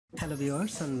Hello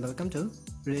viewers and welcome to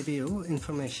Review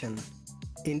Information.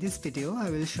 In this video I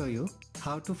will show you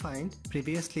how to find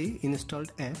previously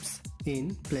installed apps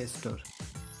in Play Store.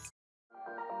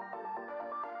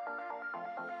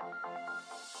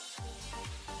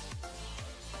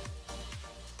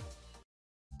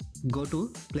 Go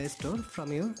to Play Store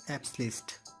from your apps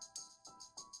list.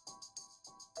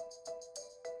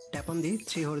 Tap on the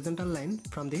three horizontal line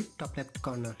from the top left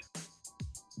corner.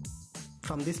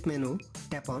 From this menu,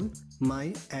 tap on My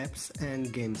Apps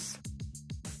and Games.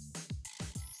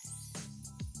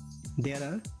 There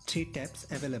are three tabs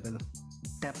available.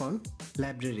 Tap on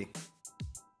Library.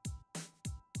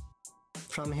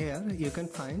 From here, you can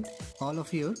find all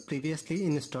of your previously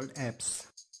installed apps.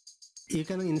 You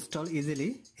can install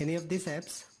easily any of these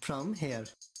apps from here.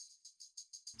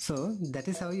 So that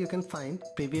is how you can find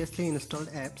previously installed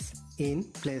apps in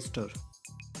Play Store.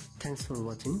 Thanks for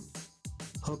watching.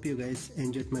 Hope you guys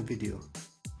enjoyed my video.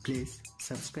 Please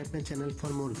subscribe my channel for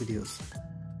more videos.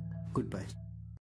 Goodbye.